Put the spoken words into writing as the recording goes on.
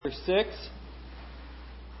6.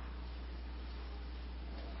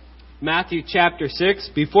 Matthew chapter 6.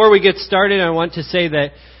 Before we get started, I want to say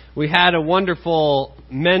that we had a wonderful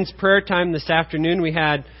men's prayer time this afternoon. We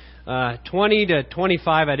had 20 to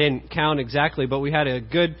 25. I didn't count exactly, but we had a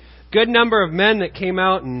good number of men that came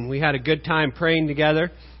out, and we had a good time praying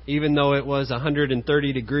together, even though it was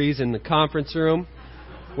 130 degrees in the conference room.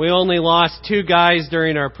 We only lost 2 guys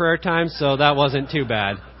during our prayer time, so that wasn't too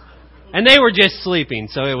bad. And they were just sleeping,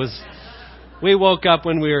 so we woke up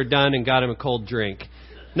when we were done and got them a cold drink.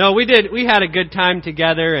 No, we did. We had a good time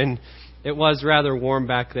together, and it was rather warm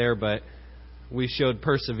back there, but we showed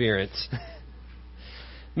perseverance.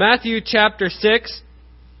 Matthew chapter 6.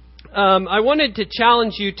 I wanted to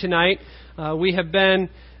challenge you tonight. We have been,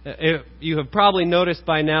 you have probably noticed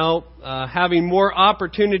by now, having more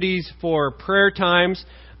opportunities for prayer times,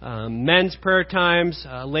 men's prayer times,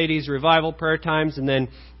 ladies' revival prayer times, and then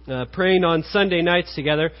praying on Sunday nights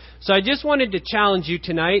together. So I just wanted to challenge you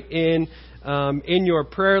tonight in your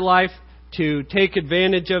prayer life to take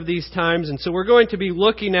advantage of these times. And so we're going to be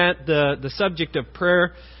looking at the subject of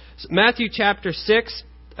prayer. Matthew chapter 6,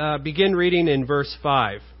 begin reading in verse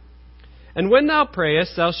 5. And when thou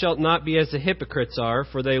prayest, thou shalt not be as the hypocrites are,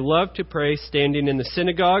 for they love to pray standing in the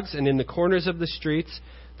synagogues and in the corners of the streets,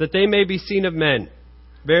 that they may be seen of men.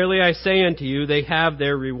 Verily I say unto you, they have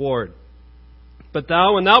their reward. But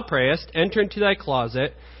thou, when thou prayest, enter into thy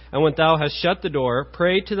closet, and when thou hast shut the door,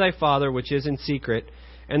 pray to thy Father which is in secret,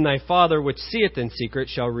 and thy Father which seeth in secret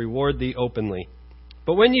shall reward thee openly.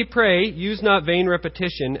 But when ye pray, use not vain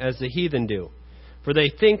repetition as the heathen do, for they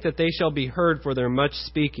think that they shall be heard for their much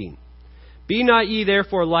speaking. Be not ye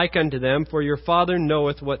therefore like unto them, for your Father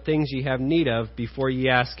knoweth what things ye have need of before ye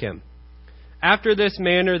ask him. After this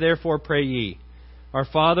manner therefore pray ye, Our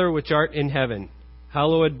Father which art in heaven,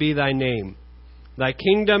 hallowed be thy name. Thy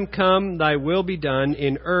kingdom come, thy will be done,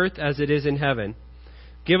 in earth as it is in heaven.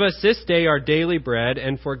 Give us this day our daily bread,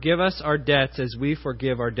 and forgive us our debts as we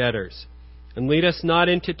forgive our debtors. And lead us not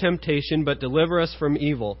into temptation, but deliver us from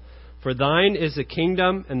evil. For thine is the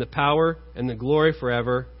kingdom, and the power, and the glory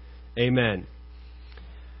forever. Amen.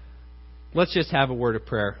 Let's just have a word of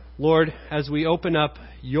prayer. Lord, as we open up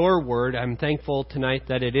your word, I'm thankful tonight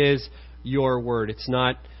that it is your word. It's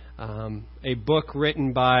not a book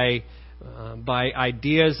written by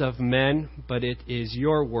ideas of men, but it is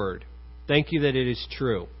your word. Thank you that it is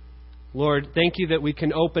true. Lord, thank you that we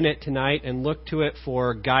can open it tonight and look to it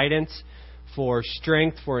for guidance, for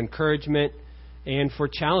strength, for encouragement, and for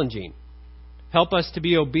challenging. Help us to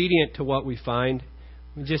be obedient to what we find.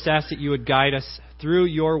 We just ask that you would guide us through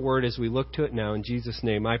your word as we look to it now. In Jesus'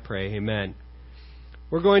 name I pray. Amen.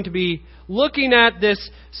 We're going to be looking at this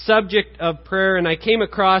subject of prayer, and I came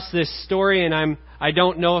across this story, and I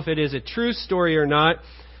don't know if it is a true story or not,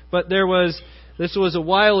 but this was a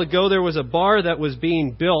while ago. There was a bar that was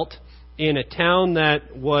being built in a town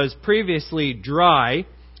that was previously dry,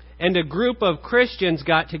 and a group of Christians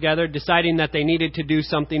got together deciding that they needed to do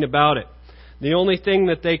something about it. The only thing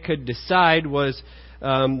that they could decide was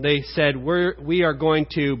they said, we are going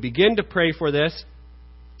to begin to pray for this.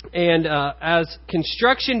 And as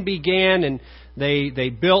construction began and they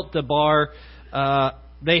built the bar,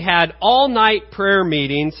 they had all-night prayer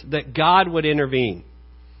meetings that God would intervene.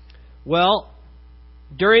 Well,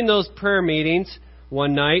 during those prayer meetings,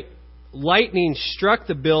 one night, lightning struck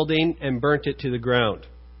the building and burnt it to the ground.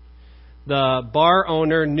 The bar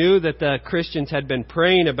owner knew that the Christians had been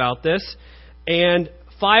praying about this and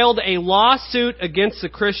filed a lawsuit against the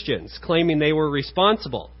Christians, claiming they were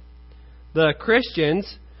responsible. The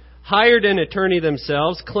Christians hired an attorney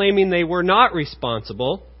themselves, claiming they were not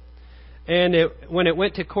responsible. And when it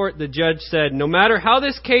went to court, the judge said, no matter how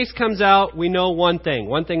this case comes out, we know one thing.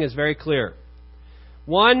 One thing is very clear.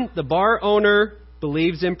 One, the bar owner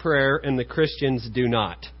believes in prayer and the Christians do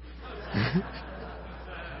not.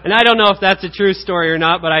 And I don't know if that's a true story or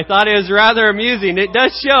not, but I thought it was rather amusing. It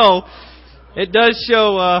does show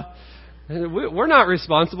we're not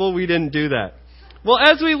responsible. We didn't do that. Well,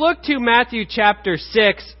 as we look to Matthew chapter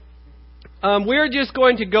 6, we're just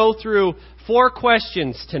going to go through 4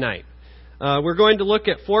 questions tonight. We're going to look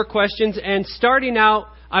at 4 questions, and starting out,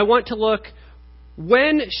 I want to look,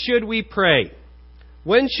 when should we pray?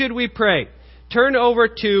 When should we pray? Turn over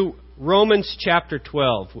to Romans chapter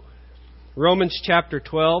 12. Romans chapter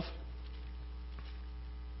 12.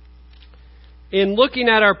 In looking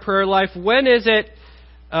at our prayer life, when is it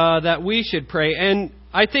that we should pray? And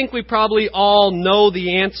I think we probably all know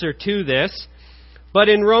the answer to this. But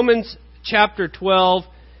in Romans chapter 12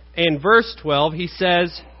 and verse 12, he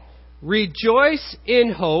says, Rejoice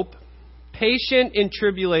in hope, patient in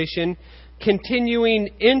tribulation, continuing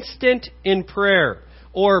instant in prayer.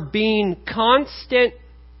 or being constant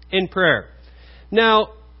in prayer. Now,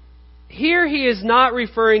 here he is not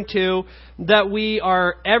referring to that we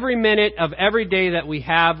are every minute of every day that we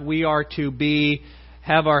are to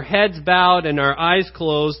have our heads bowed and our eyes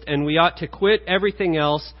closed, and we ought to quit everything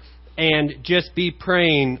else and just be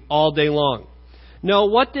praying all day long. No,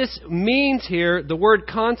 what this means here, the word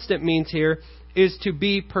constant means here, is to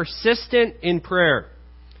be persistent in prayer.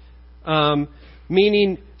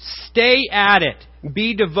 Meaning, stay at it.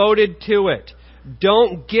 Be devoted to it.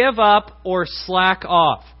 Don't give up or slack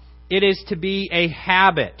off. It is to be a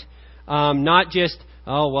habit. Not just,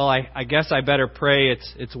 I guess I better pray.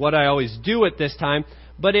 It's what I always do at this time.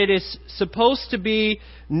 But it is supposed to be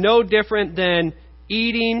no different than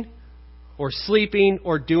eating or sleeping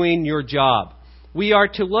or doing your job. We are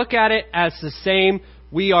to look at it as the same.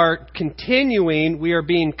 We are continuing. We are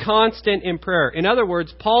being constant in prayer. In other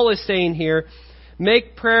words, Paul is saying here,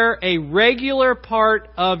 make prayer a regular part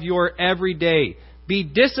of your everyday. Be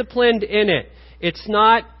disciplined in it. It's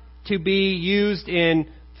not to be used in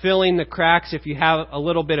filling the cracks if you have a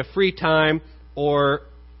little bit of free time, or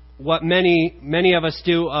what many of us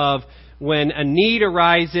do of when a need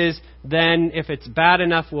arises, then if it's bad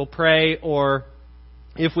enough, we'll pray, or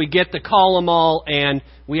if we get the call-em-all and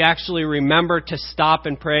we actually remember to stop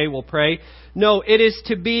and pray, we'll pray. No,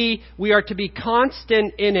 we are to be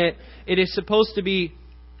constant in it. It is supposed to be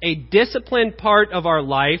a disciplined part of our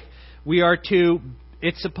life.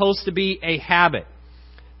 It's supposed to be a habit.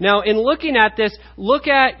 Now, in looking at this, look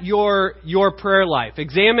at your prayer life.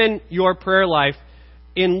 Examine your prayer life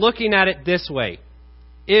in looking at it this way.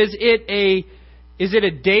 Is it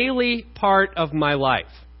a daily part of my life?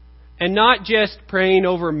 And not just praying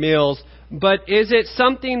over meals, but is it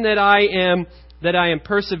something that I am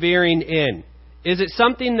persevering in? Is it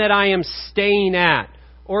something that I am staying at?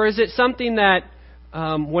 Or is it something that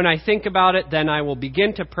when I think about it, then I will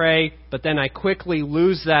begin to pray, but then I quickly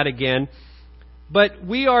lose that again? But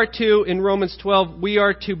we are to, in Romans 12, we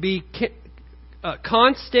are to be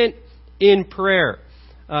constant in prayer.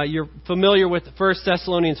 You're familiar with 1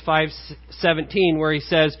 Thessalonians 5:17, where he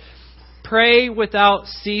says, pray without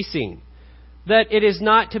ceasing. That it is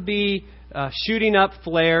not to be shooting up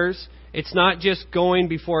flares. It's not just going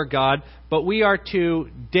before God, but we are to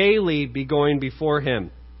daily be going before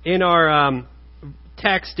Him. In our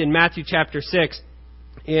text in Matthew chapter 6,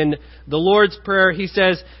 in the Lord's Prayer, He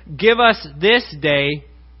says, give us this day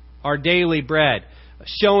our daily bread,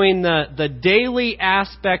 showing the daily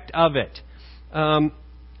aspect of it.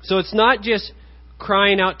 So it's not just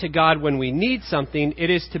crying out to God when we need something. It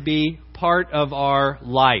is to be part of our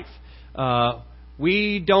life.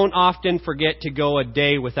 We don't often forget to go a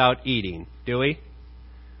day without eating, do we?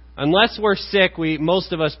 Unless we're sick,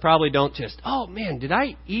 most of us probably don't just, oh man, did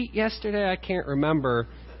I eat yesterday? I can't remember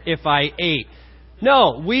if I ate.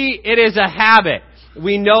 No, it is a habit.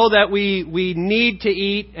 We know that we need to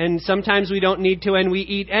eat, and sometimes we don't need to, and we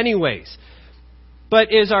eat anyways.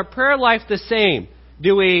 But is our prayer life the same?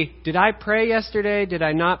 Did I pray yesterday? Did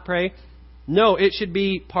I not pray? No, it should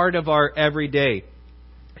be part of our everyday.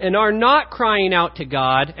 And our not crying out to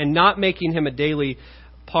God and not making Him a daily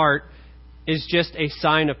part is just a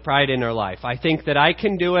sign of pride in our life. I think that I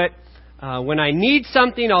can do it. When I need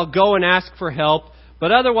something, I'll go and ask for help.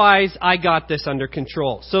 But otherwise, I got this under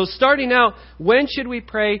control. So starting out, when should we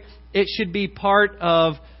pray? It should be part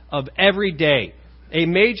of every day, a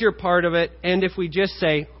major part of it. And if we just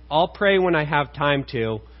say, I'll pray when I have time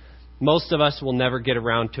to, most of us will never get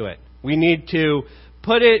around to it. We need to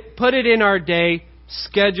put it in our day,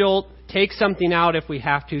 schedule, take something out if we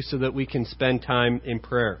have to, so that we can spend time in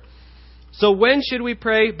prayer. So when should we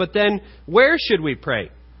pray? But then where should we pray?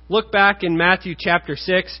 Look back in Matthew chapter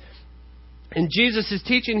 6. In Jesus'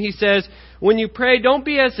 teaching, He says, when you pray, don't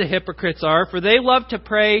be as the hypocrites are, for they love to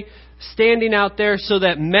pray standing out there so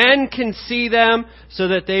that men can see them, so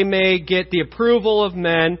that they may get the approval of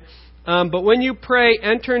men. But when you pray,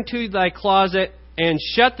 enter into thy closet and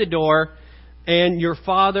shut the door, and your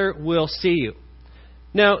Father will see you.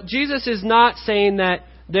 Now, Jesus is not saying that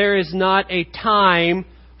there is not a time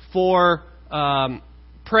for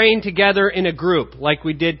praying together in a group like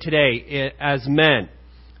we did today as men.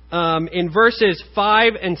 In verses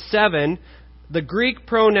 5 and 7, the Greek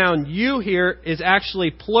pronoun you here is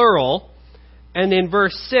actually plural, and in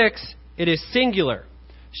verse 6, it is singular,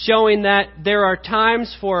 showing that there are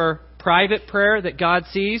times for private prayer that God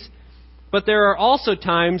sees, but there are also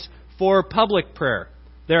times for public prayer.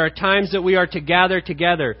 There are times that we are to gather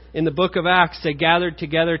together. In the book of Acts, they gathered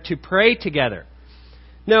together to pray together.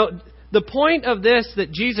 Now, the point of this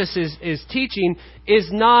that Jesus is teaching is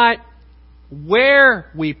not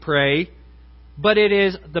where we pray, but it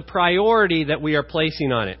is the priority that we are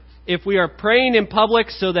placing on it. If we are praying in public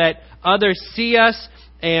so that others see us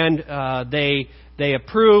and they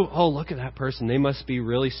approve, oh, look at that person, they must be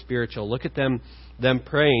really spiritual, look at them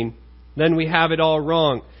praying, then we have it all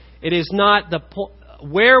wrong. It is not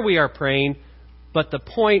where we are praying, but the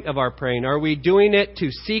point of our praying. Are we doing it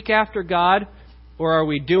to seek after God, or are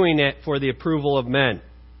we doing it for the approval of men?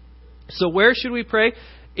 So where should we pray?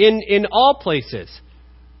 In all places,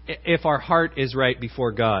 if our heart is right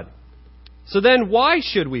before God. So then why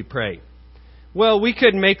should we pray? Well, we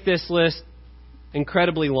could make this list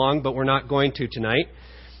incredibly long, but we're not going to tonight.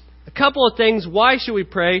 A couple of things. Why should we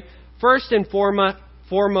pray? First and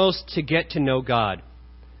foremost, to get to know God.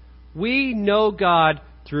 We know God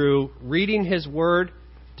through reading His Word,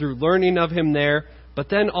 through learning of Him there, but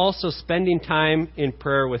then also spending time in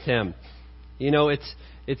prayer with Him. You know,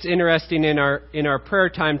 it's interesting in our prayer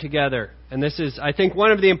time together. And this is, I think,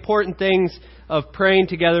 one of the important things of praying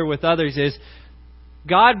together with others is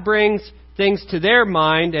God brings things to their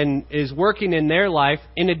mind and is working in their life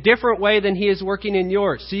in a different way than He is working in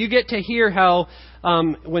yours. So you get to hear how,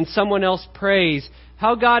 when someone else prays,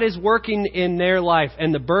 how God is working in their life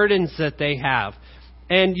and the burdens that they have.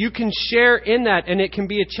 And you can share in that, and it can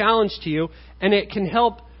be a challenge to you, and it can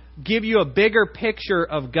help give you a bigger picture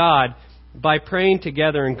of God by praying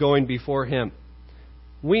together and going before Him.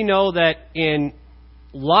 We know that in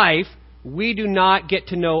life, we do not get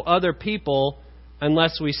to know other people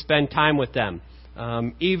unless we spend time with them.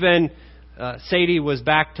 Even Sadie was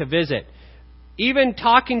back to visit. Even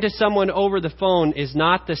talking to someone over the phone is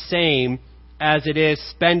not the same as it is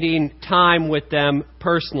spending time with them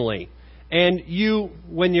personally. And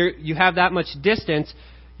when you have that much distance,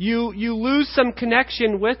 you lose some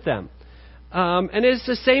connection with them. And it's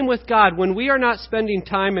the same with God. When we are not spending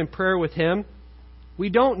time in prayer with Him, we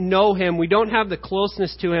don't know Him, we don't have the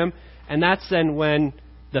closeness to Him, and that's then when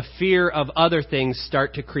the fear of other things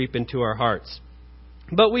start to creep into our hearts.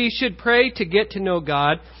 But we should pray to get to know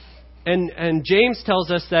God, and James tells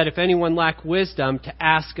us that if anyone lack wisdom, to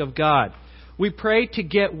ask of God. We pray to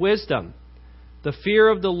get wisdom. The fear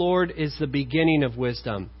of the Lord is the beginning of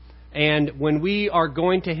wisdom. And when we are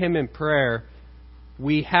going to Him in prayer,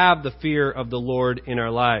 we have the fear of the Lord in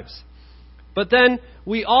our lives. But then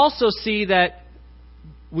we also see that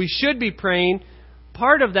we should be praying.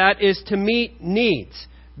 Part of that is to meet needs.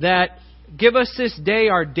 That give us this day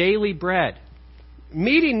our daily bread.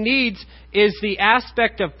 Meeting needs is the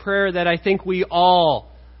aspect of prayer that I think we all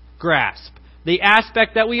grasp. The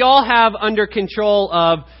aspect that we all have under control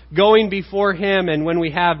of going before Him, and when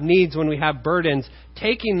we have needs, when we have burdens,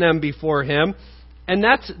 taking them before Him. And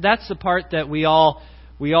that's the part that we all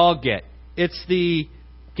get. It's the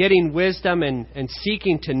getting wisdom and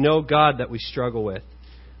seeking to know God that we struggle with.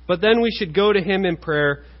 But then we should go to Him in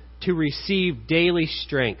prayer to receive daily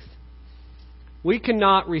strength. We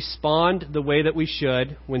cannot respond the way that we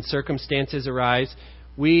should when circumstances arise.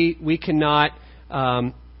 We cannot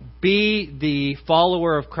be the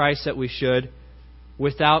follower of Christ that we should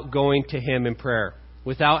without going to Him in prayer,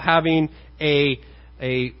 without having a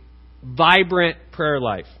vibrant prayer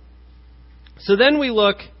life. So then we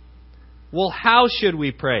look, well, how should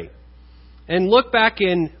we pray? And look back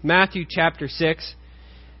in Matthew chapter 6.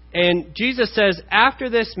 And Jesus says, after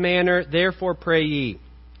this manner, therefore pray ye,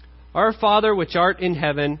 Our Father which art in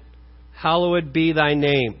heaven, hallowed be thy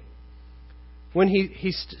name. When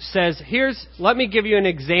he says, let me give you an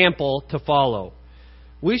example to follow.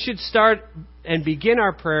 We should start and begin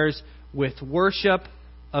our prayers with worship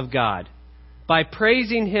of God. By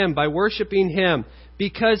praising Him, by worshiping Him,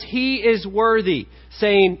 because He is worthy.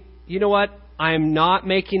 Saying, you know what, I am not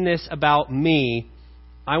making this about me.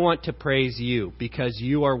 I want to praise You because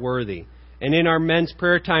You are worthy. And in our men's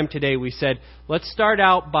prayer time today, we said, let's start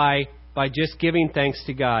out by just giving thanks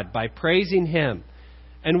to God, by praising Him.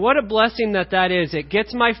 And what a blessing that is. It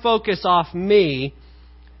gets my focus off me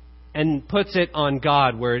and puts it on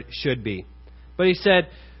God where it should be. But he said,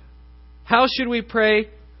 how should we pray?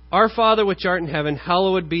 Our Father which art in heaven,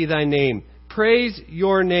 hallowed be thy name. Praise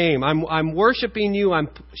your name. I'm worshiping you. I'm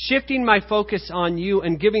shifting my focus on you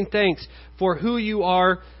and giving thanks for who you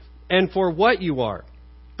are and for what you are.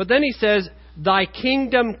 But then he says, thy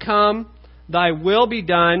kingdom come, thy will be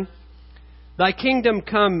done. Thy kingdom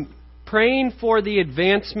come, praying for the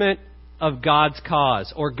advancement of God's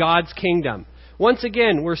cause or God's kingdom. Once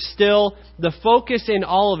again, the focus in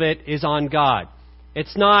all of it is on God.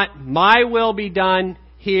 It's not my will be done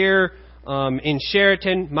here in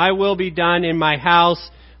Chariton. My will be done in my house.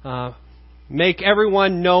 Make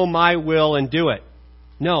everyone know my will and do it.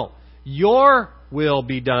 No, your will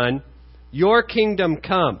be done. Your kingdom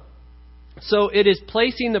come. So it is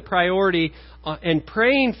placing the priority and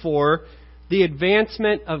praying for the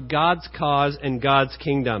advancement of God's cause and God's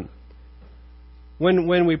kingdom.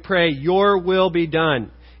 When we pray, your will be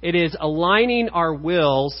done, it is aligning our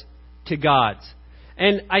wills to God's.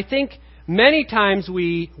 And I think many times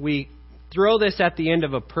we throw this at the end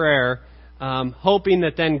of a prayer, hoping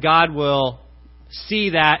that then God will see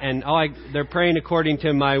that and, they're praying according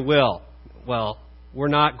to my will. Well, we're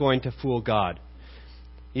not going to fool God.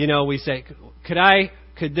 We say,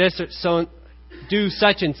 could this so do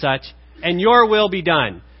such and such, and your will be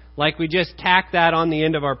done. Like we just tack that on the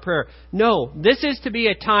end of our prayer. No, this is to be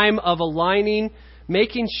a time of aligning,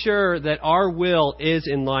 making sure that our will is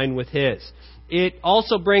in line with His. It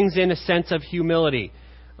also brings in a sense of humility.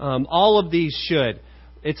 All of these should.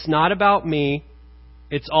 It's not about me.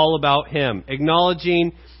 It's all about Him.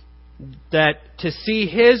 Acknowledging that to see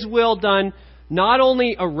His will done not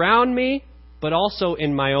only around me, but also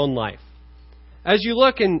in my own life. As you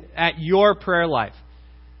look at your prayer life,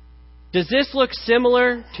 does this look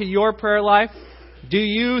similar to your prayer life? Do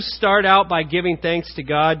you start out by giving thanks to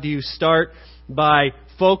God? Do you start by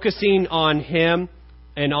focusing on Him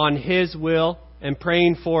and on His will and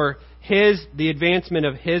praying for the advancement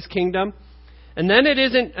of His kingdom? And then it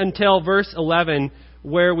isn't until verse 11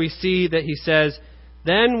 where we see that He says,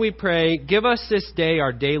 then we pray, give us this day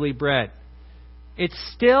our daily bread. It's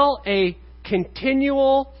still a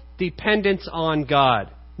continual dependence on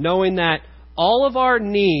God, knowing that all of our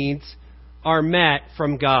needs are met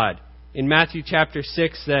from God. In Matthew chapter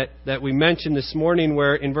 6 that we mentioned this morning,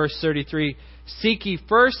 where in verse 33, seek ye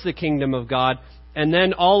first the kingdom of God, and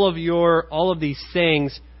then all of these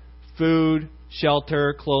things, food,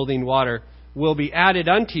 shelter, clothing, water, will be added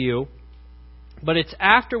unto you. But it's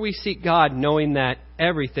after we seek God, knowing that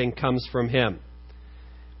everything comes from Him.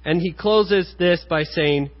 And He closes this by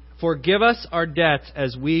saying, forgive us our debts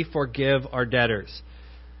as we forgive our debtors.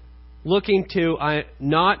 Looking to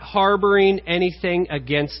not harboring anything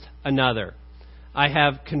against another. I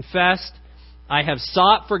have confessed, I have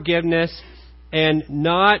sought forgiveness, and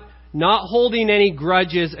not holding any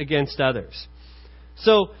grudges against others.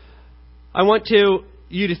 So I want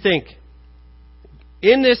you to think.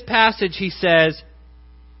 In this passage he says,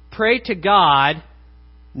 pray to God,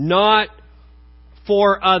 not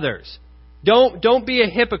for others. Don't be a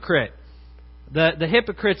hypocrite. The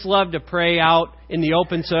hypocrites love to pray out in the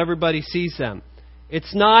open so everybody sees them.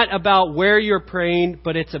 It's not about where you're praying,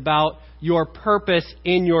 but it's about your purpose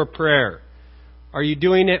in your prayer. Are you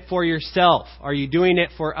doing it for yourself? Are you doing it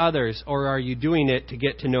for others? Or are you doing it to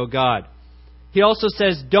get to know God? He also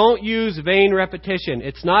says, don't use vain repetition.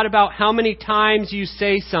 It's not about how many times you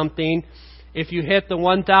say something. If you hit the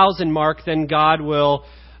 1,000 mark, then God will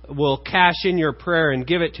cash in your prayer and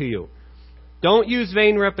give it to you. Don't use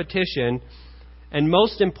vain repetition. And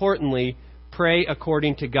most importantly, pray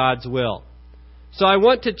according to God's will. So I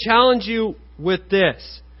want to challenge you with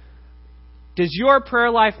this. Does your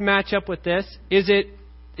prayer life match up with this? Is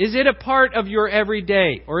it a part of your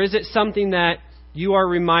everyday? Or is it something that you are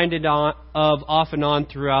reminded of off and on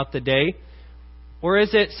throughout the day? Or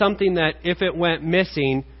is it something that if it went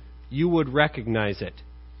missing, you would recognize it?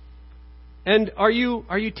 And are you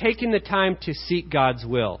taking the time to seek God's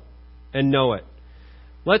will and know it?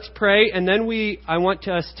 Let's pray, and then we're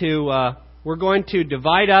going to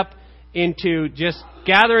divide up into just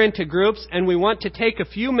gather into groups, and we want to take a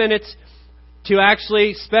few minutes to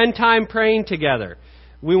actually spend time praying together.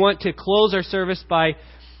 We want to close our service by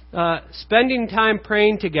spending time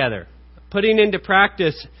praying together, putting into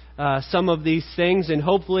practice some of these things, and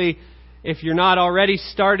hopefully, if you're not already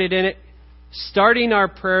started in it, starting our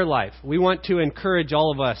prayer life. We want to encourage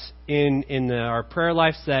all of us in our prayer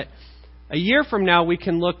lives that a year from now we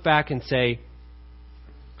can look back and say,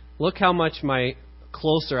 look how much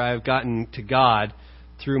closer I've gotten to God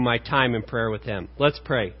through my time in prayer with Him. Let's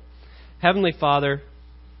pray. Heavenly Father,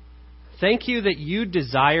 thank you that you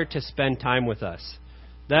desire to spend time with us.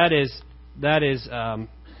 That is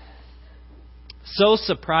so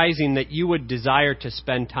surprising that you would desire to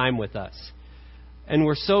spend time with us. And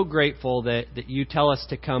we're so grateful that you tell us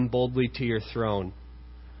to come boldly to your throne.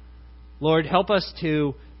 Lord, help us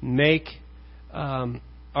to make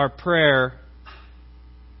our prayer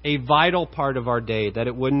a vital part of our day, that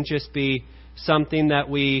it wouldn't just be something that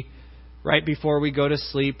we, right before we go to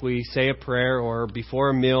sleep, we say a prayer, or before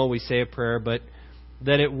a meal we say a prayer, but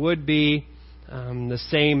that it would be the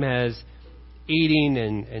same as eating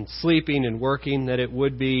and sleeping and working, that it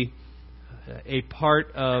would be a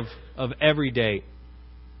part of every day.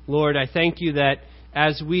 Lord, I thank you that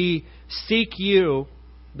as we seek you,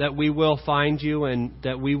 that we will find you and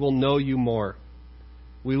that we will know you more.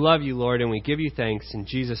 We love you, Lord, and we give you thanks. In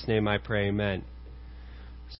Jesus' name I pray, amen.